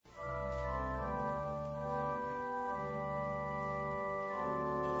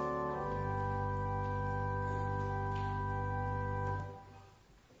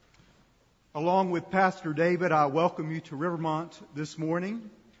Along with Pastor David, I welcome you to Rivermont this morning.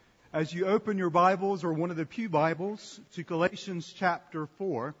 As you open your Bibles or one of the pew Bibles to Galatians chapter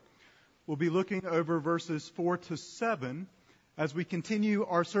 4, we'll be looking over verses 4 to 7 as we continue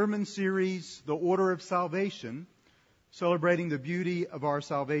our sermon series, The Order of Salvation, celebrating the beauty of our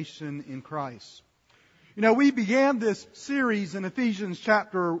salvation in Christ. You know, we began this series in Ephesians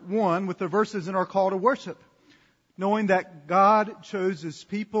chapter 1 with the verses in our call to worship, knowing that God chose His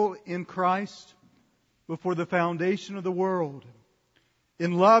people in Christ before the foundation of the world.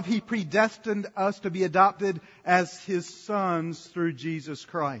 In love, He predestined us to be adopted as His sons through Jesus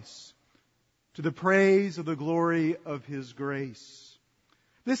Christ, to the praise of the glory of His grace.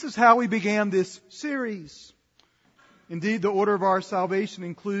 This is how we began this series. Indeed, the order of our salvation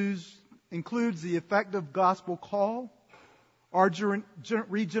includes the effective gospel call, our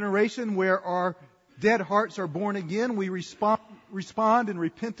regeneration, where our dead hearts are born again. We respond in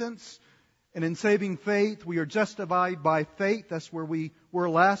repentance and in saving faith. We are justified by faith. That's where we were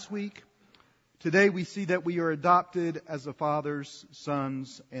last week. Today we see that we are adopted as the Father's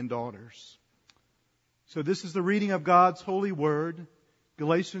sons and daughters. So this is the reading of God's holy word,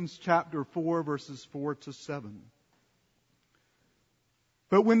 Galatians chapter 4, verses 4 to 7.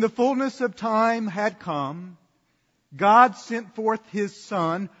 But when the fullness of time had come, God sent forth His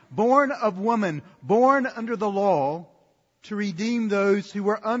Son, born of woman, born under the law, to redeem those who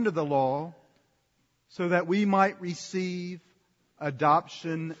were under the law, so that we might receive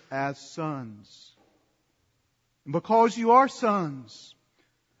adoption as sons. And because you are sons,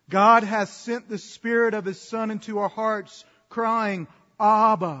 God has sent the Spirit of His Son into our hearts, crying,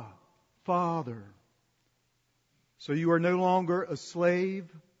 Abba, Father. So you are no longer a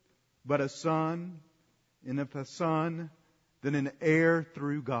slave, but a son. And if a son, then an heir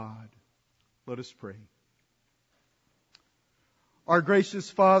through God. Let us pray. Our gracious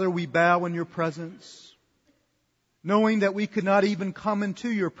Father, we bow in your presence, knowing that we could not even come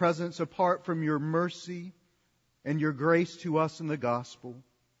into your presence apart from your mercy and your grace to us in the gospel.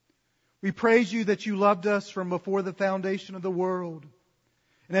 We praise you that you loved us from before the foundation of the world.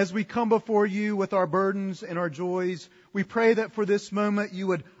 And as we come before you with our burdens and our joys, we pray that for this moment you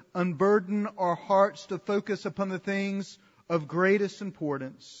would unburden our hearts to focus upon the things of greatest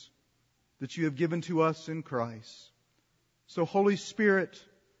importance that you have given to us in Christ. So Holy Spirit,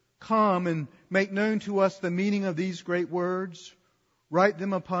 come and make known to us the meaning of these great words. Write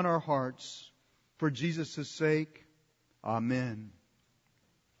them upon our hearts for Jesus' sake. Amen.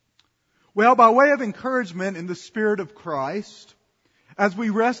 Well, by way of encouragement in the Spirit of Christ, as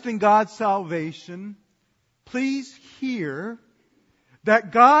we rest in God's salvation, please hear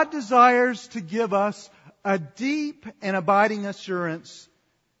that God desires to give us a deep and abiding assurance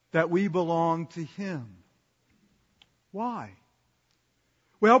that we belong to Him. Why?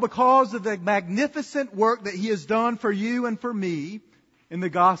 Well, because of the magnificent work that He has done for you and for me in the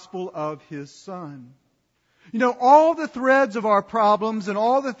gospel of His Son. You know, all the threads of our problems and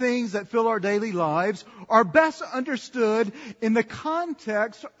all the things that fill our daily lives are best understood in the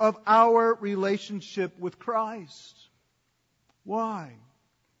context of our relationship with Christ. Why?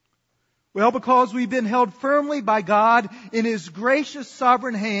 Well, because we've been held firmly by God in His gracious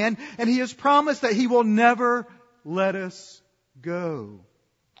sovereign hand, and He has promised that He will never let us go.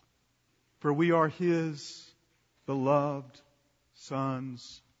 For we are His beloved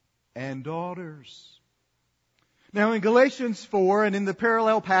sons and daughters. Now in Galatians 4 and in the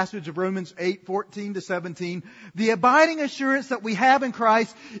parallel passage of Romans 8, 14 to 17, the abiding assurance that we have in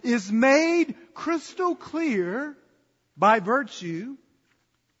Christ is made crystal clear by virtue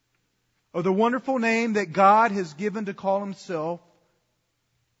of the wonderful name that God has given to call Himself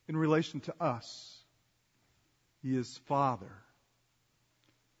in relation to us. He is Father.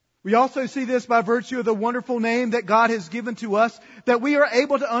 We also see this by virtue of the wonderful name that God has given to us, that we are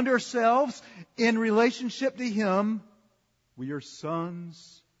able to under ourselves in relationship to Him. We are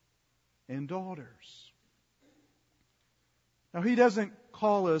sons and daughters. Now, He doesn't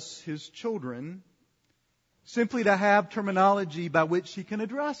call us His children simply to have terminology by which He can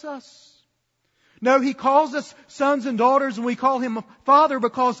address us. No, He calls us sons and daughters, and we call Him Father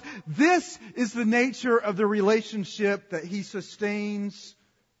because this is the nature of the relationship that He sustains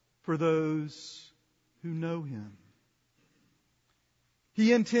for those who know Him.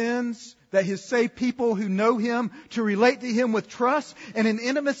 He intends that His saved people who know Him to relate to Him with trust and in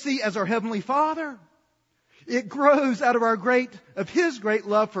intimacy as our Heavenly Father. It grows out of His great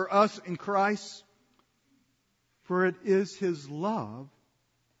love for us in Christ. For it is His love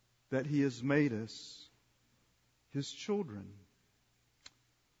that He has made us His children.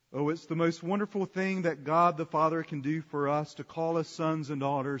 Oh, it's the most wonderful thing that God the Father can do for us, to call us sons and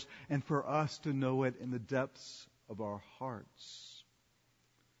daughters, and for us to know it in the depths of our hearts.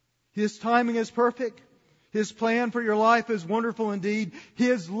 His timing is perfect. His plan for your life is wonderful indeed.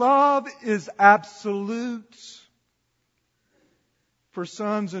 His love is absolute. For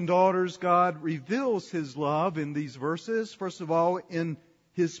sons and daughters, God reveals His love in these verses. First of all, in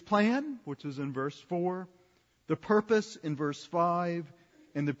His plan, which is in verse 4, the purpose in verse 5,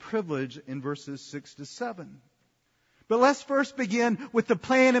 and the privilege in verses 6 to 7. But let's first begin with the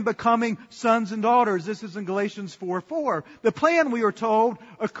plan in becoming sons and daughters. This is in Galatians 4:4. The plan, we are told,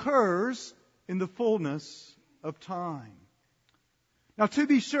 occurs in the fullness of time. Now, to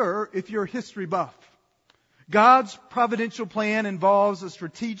be sure, if you're a history buff, God's providential plan involves a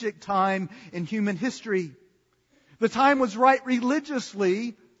strategic time in human history. The time was right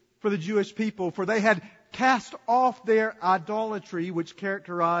religiously for the Jewish people, for they had cast off their idolatry, which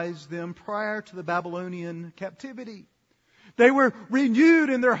characterized them prior to the Babylonian captivity. They were renewed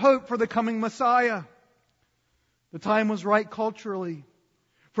in their hope for the coming Messiah. The time was right culturally,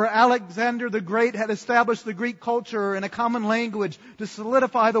 for Alexander the Great had established the Greek culture and a common language to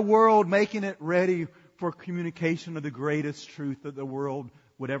solidify the world, making it ready for communication of the greatest truth that the world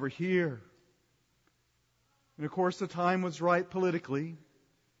would ever hear. And of course, the time was right politically,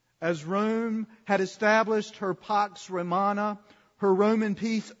 as Rome had established her Pax Romana, her Roman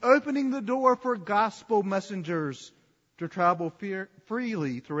peace, opening the door for gospel messengers to travel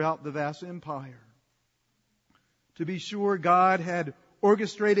freely throughout the vast empire. To be sure, God had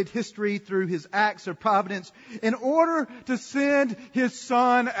orchestrated history through His acts of providence in order to send His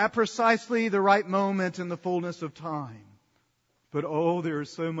Son at precisely the right moment in the fullness of time. But oh, there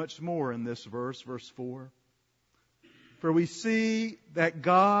is so much more in this verse, verse 4. For we see that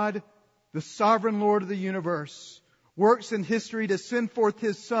God, the sovereign Lord of the universe, works in history to send forth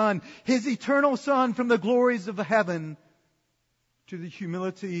His Son, His eternal Son, from the glories of heaven to the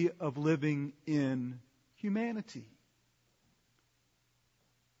humility of living in humanity.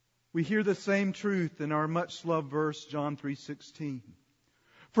 We hear the same truth in our much-loved verse, John 3:16.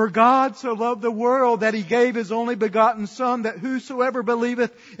 For God so loved the world that He gave His only begotten Son, that whosoever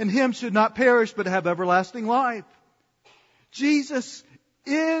believeth in Him should not perish but have everlasting life. Jesus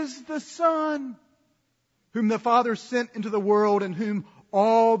is the Son, whom the Father sent into the world, and whom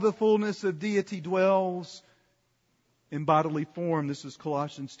all the fullness of deity dwells in bodily form. This is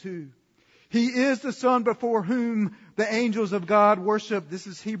Colossians 2. He is the Son before whom the angels of God worship. This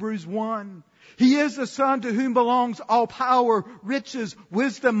is Hebrews 1. He is the Son to whom belongs all power, riches,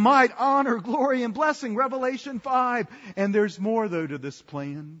 wisdom, might, honor, glory, and blessing. Revelation 5. And there's more, though, to this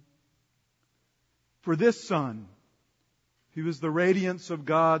plan. For this Son, who is the radiance of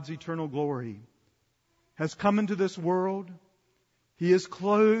God's eternal glory, has come into this world. He is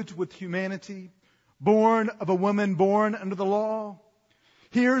clothed with humanity, born of a woman born under the law.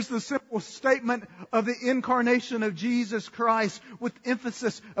 Here's the simple statement of the incarnation of Jesus Christ, with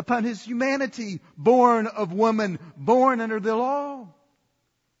emphasis upon His humanity, born of woman, born under the law.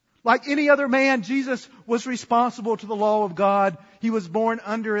 Like any other man, Jesus was responsible to the law of God. He was born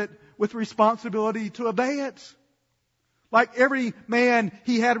under it with responsibility to obey it. Like every man,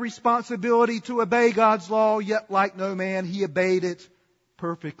 He had responsibility to obey God's law, yet like no man, He obeyed it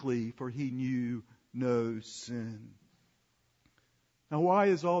perfectly, for He knew no sin. Now, why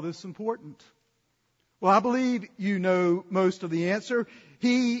is all this important? Well, I believe you know most of the answer.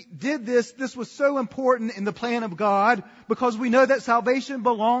 He did this. This was so important in the plan of God because we know that salvation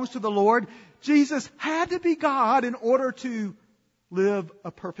belongs to the Lord. Jesus had to be God in order to live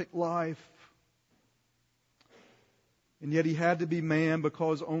a perfect life. And yet He had to be man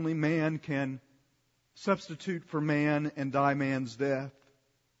because only man can substitute for man and die man's death.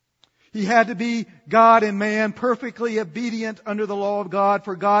 He had to be God and man, perfectly obedient under the law of God,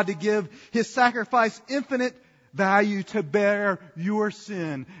 for God to give His sacrifice infinite value to bear your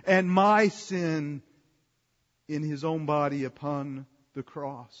sin and my sin in His own body upon the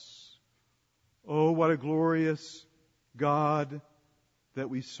cross. Oh, what a glorious God that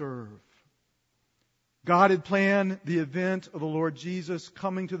we serve. God had planned the event of the Lord Jesus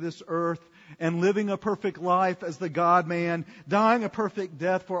coming to this earth and living a perfect life as the God-man, dying a perfect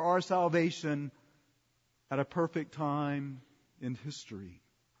death for our salvation at a perfect time in history.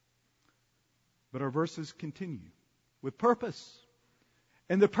 But our verses continue with purpose.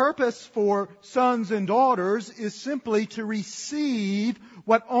 And the purpose for sons and daughters is simply to receive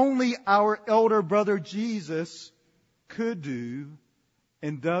what only our elder brother Jesus could do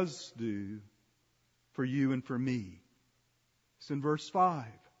and does do for you and for me. It's in verse 5.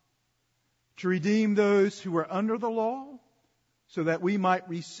 To redeem those who are under the law, so that we might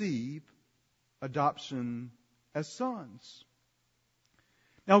receive adoption as sons.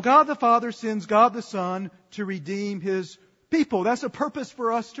 Now, God the Father sends God the Son to redeem His people. That's a purpose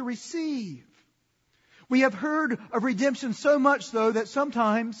for us to receive. We have heard of redemption so much, though, that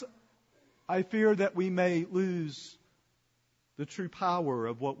sometimes I fear that we may lose the true power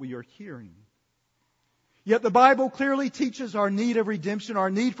of what we are hearing. Yet the Bible clearly teaches our need of redemption,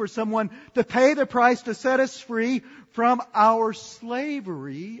 our need for someone to pay the price to set us free from our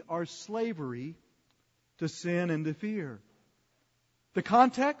slavery to sin and to fear. The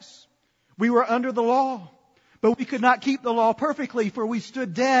context? We were under the law, but we could not keep the law perfectly, for we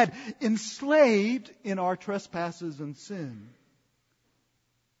stood dead, enslaved in our trespasses and sin.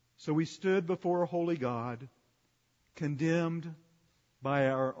 So we stood before a holy God, condemned by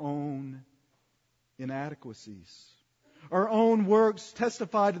our own inadequacies. Our own works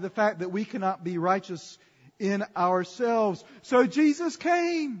testify to the fact that we cannot be righteous in ourselves. So Jesus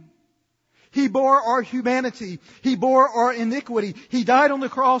came. He bore our humanity. He bore our iniquity. He died on the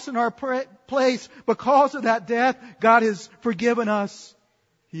cross in our place. Because of that death, God has forgiven us.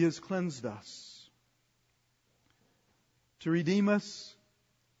 He has cleansed us. To redeem us,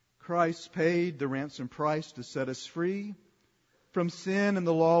 Christ paid the ransom price to set us free from sin and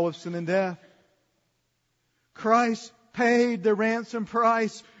the law of sin and death. Christ paid the ransom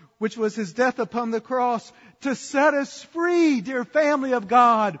price, which was His death upon the cross, to set us free, dear family of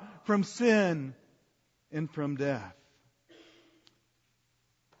God, from sin and from death.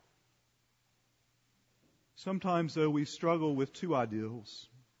 Sometimes, though, we struggle with two ideals.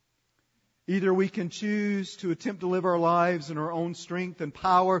 Either we can choose to attempt to live our lives in our own strength and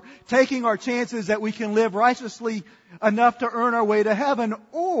power, taking our chances that we can live righteously enough to earn our way to heaven,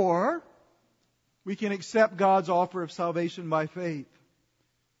 or we can accept God's offer of salvation by faith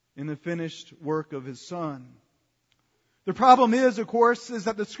in the finished work of His Son. The problem is, of course, is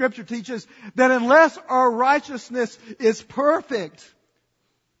that the Scripture teaches that unless our righteousness is perfect,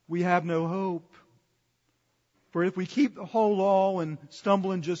 we have no hope. For if we keep the whole law and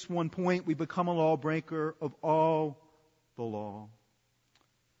stumble in just one point, we become a lawbreaker of all the law.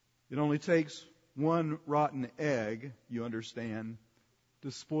 It only takes one rotten egg, you understand,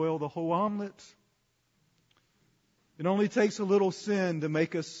 to spoil the whole omelet. It only takes a little sin to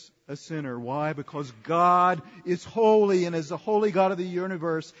make us a sinner. Why? Because God is holy, and as the holy God of the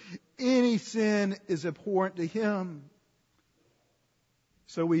universe, any sin is abhorrent to Him.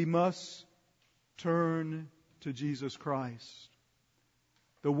 So we must turn to Jesus Christ,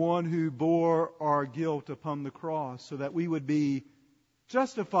 the one who bore our guilt upon the cross, so that we would be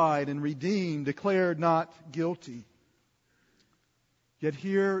justified and redeemed, declared not guilty. Yet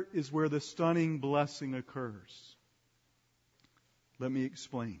here is where the stunning blessing occurs. Let me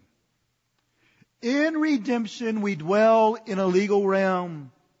explain. In redemption, we dwell in a legal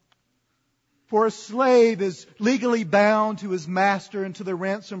realm. For a slave is legally bound to his master until the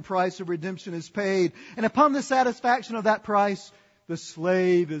ransom price of redemption is paid. And upon the satisfaction of that price, the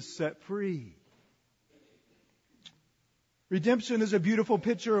slave is set free. Redemption is a beautiful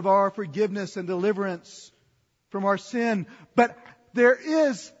picture of our forgiveness and deliverance from our sin. But there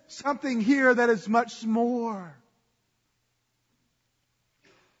is something here that is much more.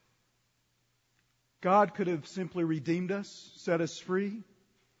 God could have simply redeemed us, set us free.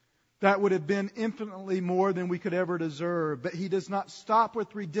 That would have been infinitely more than we could ever deserve. But He does not stop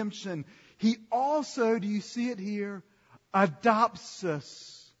with redemption. He also, do you see it here, adopts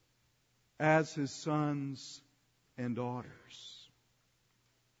us as His sons and daughters.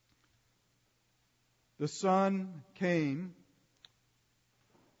 The Son came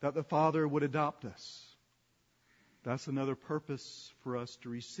that the Father would adopt us. That's another purpose for us to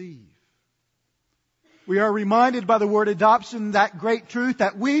receive. We are reminded by the word adoption, that great truth,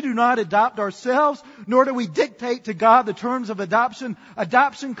 that we do not adopt ourselves, nor do we dictate to God the terms of adoption.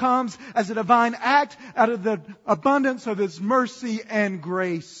 Adoption comes as a divine act out of the abundance of His mercy and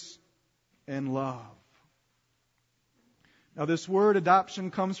grace and love. Now, this word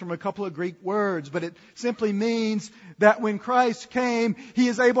adoption comes from a couple of Greek words, but it simply means that when Christ came, He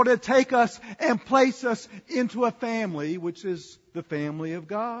is able to take us and place us into a family, which is the family of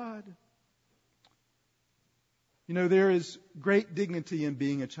God. You know, there is great dignity in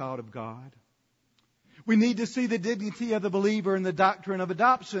being a child of God. We need to see the dignity of the believer in the doctrine of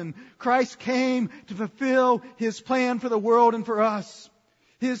adoption. Christ came to fulfill His plan for the world and for us.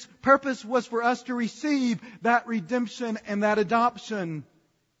 His purpose was for us to receive that redemption and that adoption.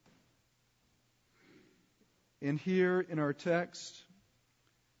 And here in our text,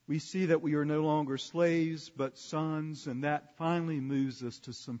 we see that we are no longer slaves but sons, and that finally moves us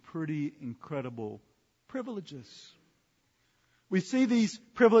to some pretty incredible privileges. We see these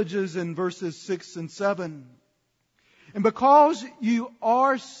privileges in verses 6 and 7. And because you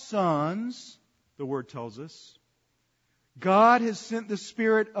are sons, the Word tells us, God has sent the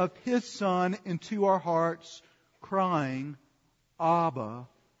Spirit of His Son into our hearts, crying, Abba,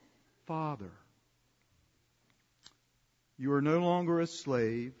 Father. You are no longer a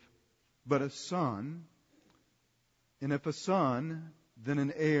slave, but a son. And if a son, then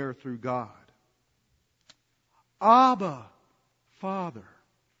an heir through God. Abba, Father.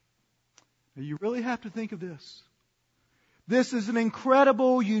 Now you really have to think of this. This is an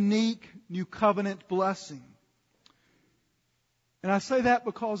incredible, unique, new covenant blessing. And I say that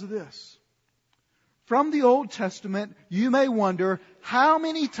because of this. From the Old Testament, you may wonder how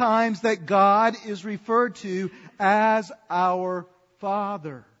many times that God is referred to as our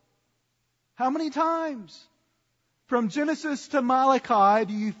Father. How many times? From Genesis to Malachi,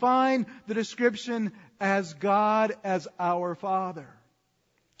 do you find the description as God as our Father?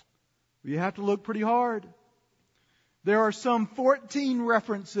 You have to look pretty hard. There are some 14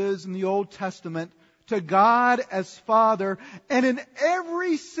 references in the Old Testament to God as Father, and in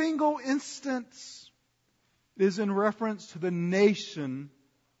every single instance it is in reference to the nation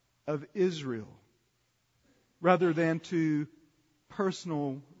of Israel rather than to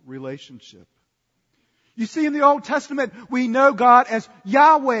personal relationship. You see, in the Old Testament, we know God as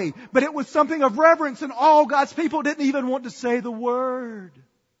Yahweh, but it was something of reverence, and all God's people didn't even want to say the word.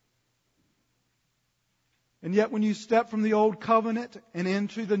 And yet when you step from the Old Covenant and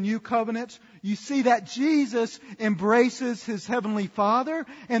into the New Covenant, you see that Jesus embraces His Heavenly Father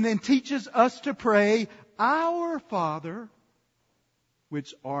and then teaches us to pray, Our Father,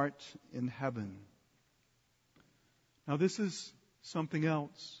 which art in heaven. Now this is something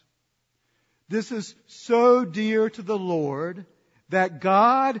else. This is so dear to the Lord that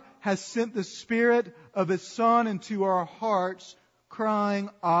God has sent the Spirit of His Son into our hearts,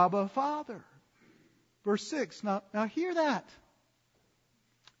 crying, Abba, Father. Verse 6. Now hear that.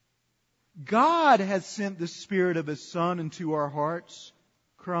 God has sent the Spirit of His Son into our hearts,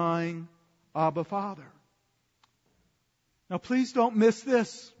 crying, Abba, Father. Now please don't miss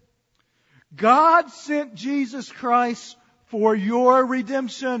this. God sent Jesus Christ for your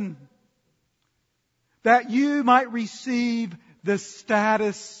redemption, that you might receive the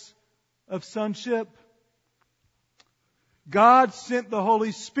status of sonship. God sent the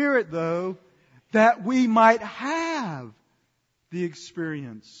Holy Spirit, though, that we might have the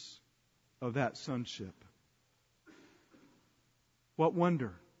experience of that sonship. What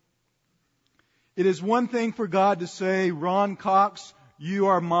wonder. It is one thing for God to say, Ron Cox, you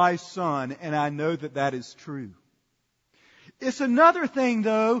are my son, and I know that that is true. It's another thing,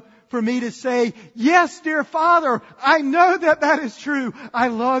 though, for me to say, yes, dear Father, I know that that is true. I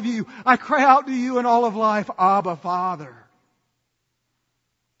love you. I cry out to you in all of life, Abba, Father.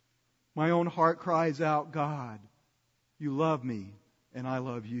 My own heart cries out, God, you love me and I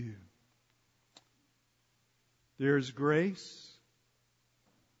love you. There's grace,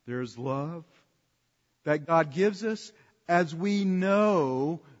 there's love that God gives us as we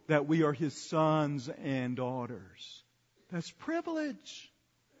know that we are His sons and daughters. That's privilege.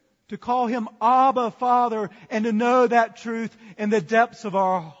 To call Him Abba, Father, and to know that truth in the depths of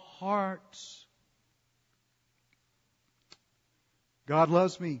our hearts. God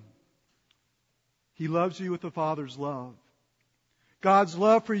loves me. He loves you with the Father's love. God's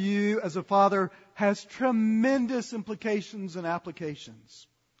love for you as a father has tremendous implications and applications.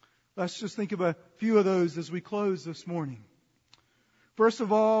 Let's just think of a few of those as we close this morning. First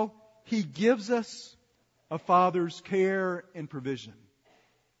of all, He gives us a father's care and provision.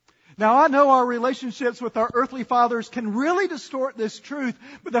 Now, I know our relationships with our earthly fathers can really distort this truth,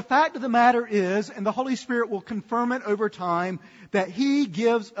 but the fact of the matter is, and the Holy Spirit will confirm it over time, that He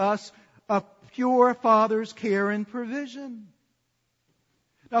gives us a pure father's care and provision.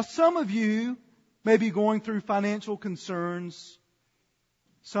 Now, some of you may be going through financial concerns,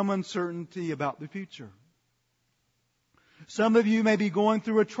 some uncertainty about the future. Some of you may be going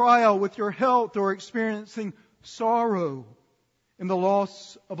through a trial with your health or experiencing sorrow in the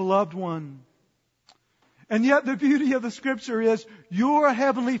loss of a loved one. And yet the beauty of the Scripture is your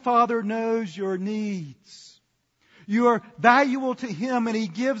Heavenly Father knows your needs. You are valuable to Him and He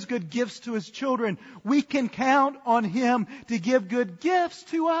gives good gifts to His children. We can count on Him to give good gifts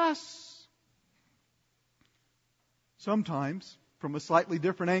to us. Sometimes, from a slightly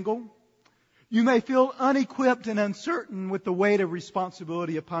different angle, you may feel unequipped and uncertain with the weight of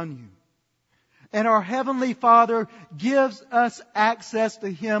responsibility upon you. And our Heavenly Father gives us access to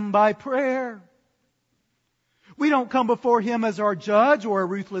Him by prayer. We don't come before Him as our judge or a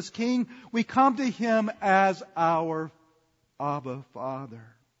ruthless king. We come to Him as our Abba, Father.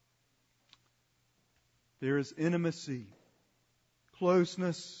 There is intimacy,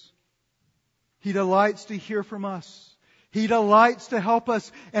 closeness. He delights to hear from us. He delights to help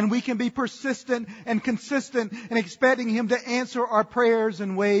us, and we can be persistent and consistent in expecting Him to answer our prayers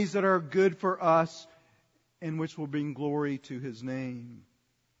in ways that are good for us and which will bring glory to His name.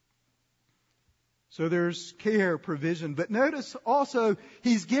 So there's care, provision. But notice also,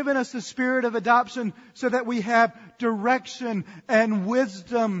 He's given us the spirit of adoption so that we have direction and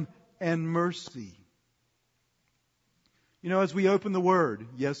wisdom and mercy. You know, as we open the Word,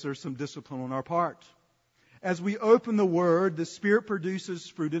 yes, there's some discipline on our part. As we open the Word, the Spirit produces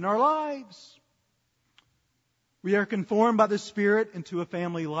fruit in our lives. We are conformed by the Spirit into a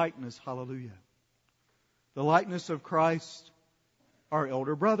family likeness. Hallelujah. The likeness of Christ, our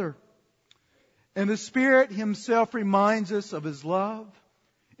elder brother. And the Spirit Himself reminds us of His love,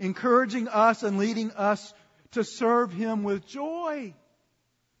 encouraging us and leading us to serve Him with joy.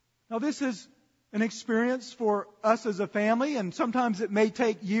 Now, this is an experience for us as a family, and sometimes it may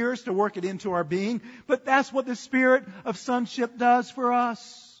take years to work it into our being, but that's what the spirit of sonship does for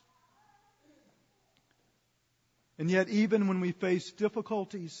us. And yet, even when we face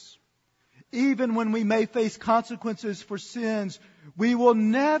difficulties, even when we may face consequences for sins, we will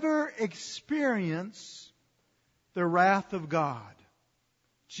never experience the wrath of God.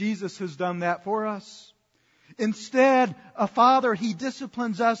 Jesus has done that for us. Instead, a Father, He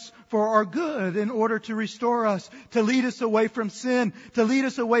disciplines us for our good in order to restore us, to lead us away from sin, to lead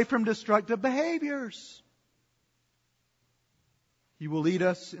us away from destructive behaviors. He will lead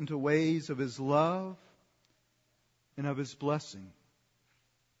us into ways of His love and of His blessing.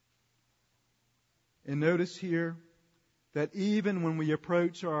 And notice here that even when we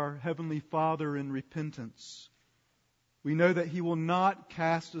approach our Heavenly Father in repentance, we know that He will not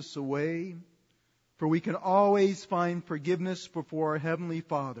cast us away, for we can always find forgiveness before our Heavenly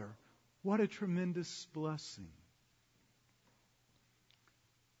Father. What a tremendous blessing.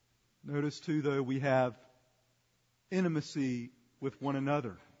 Notice too, though, we have intimacy with one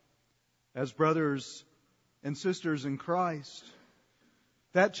another as brothers and sisters in Christ.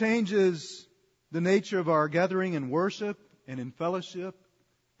 That changes the nature of our gathering in worship and in fellowship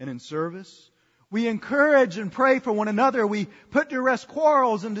and in service. We encourage and pray for one another. We put to rest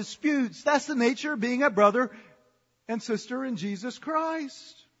quarrels and disputes. That's the nature of being a brother and sister in Jesus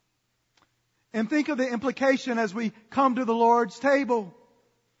Christ. And think of the implication as we come to the Lord's table.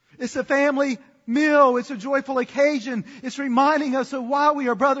 It's a family meal. It's a joyful occasion. It's reminding us of why we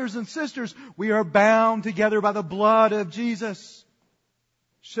are brothers and sisters. We are bound together by the blood of Jesus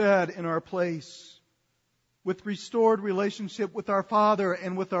shed in our place, with restored relationship with our Father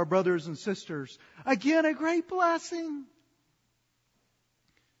and with our brothers and sisters. Again, a great blessing.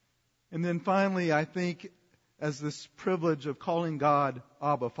 And then finally, I think, as this privilege of calling God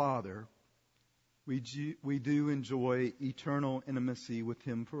Abba Father, we do enjoy eternal intimacy with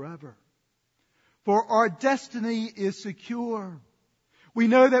Him forever. For our destiny is secure. We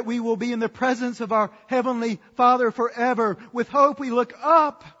know that we will be in the presence of our Heavenly Father forever. With hope, we look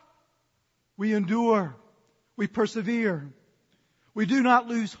up. We endure. We persevere. We do not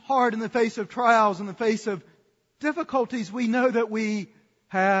lose heart in the face of trials, in the face of difficulties. We know that we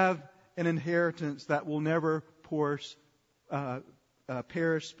have an inheritance that will never perish,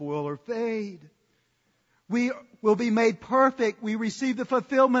 spoil, or fade. We will be made perfect. We receive the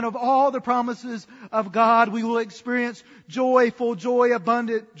fulfillment of all the promises of God. We will experience joy, full joy,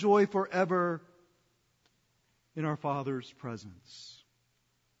 abundant joy forever in our Father's presence.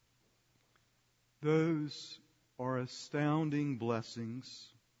 Those are astounding blessings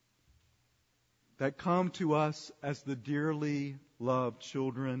that come to us as the dearly loved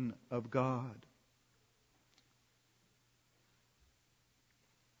children of God.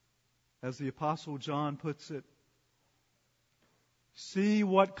 As the Apostle John puts it, see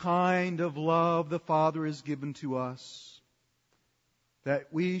what kind of love the Father has given to us, that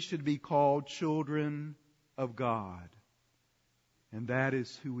we should be called children of God. And that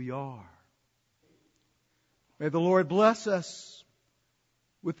is who we are. May the Lord bless us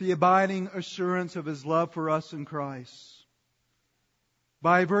with the abiding assurance of His love for us in Christ.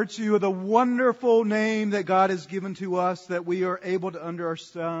 By virtue of the wonderful name that God has given to us, that we are able to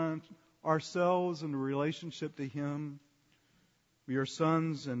understand ourselves in relationship to Him. We are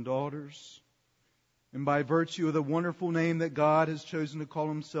sons and daughters. And by virtue of the wonderful name that God has chosen to call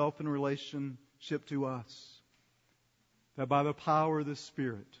Himself in relationship to us, that by the power of the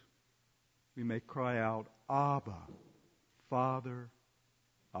Spirit, we may cry out, Abba, Father,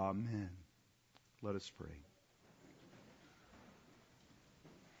 Amen. Let us pray.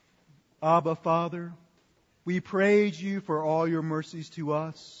 Abba, Father, We praise you for all your mercies to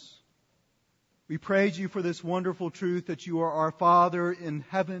us. We praise you for this wonderful truth that you are our Father in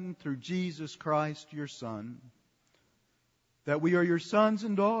heaven through Jesus Christ, your Son. That we are your sons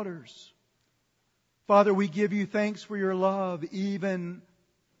and daughters. Father, we give you thanks for your love, even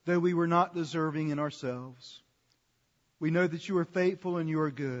though we were not deserving in ourselves. We know that you are faithful and you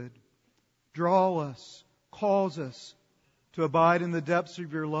are good. Draw us, cause us to abide in the depths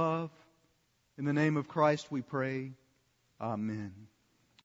of your love. In the name of Christ we pray. Amen.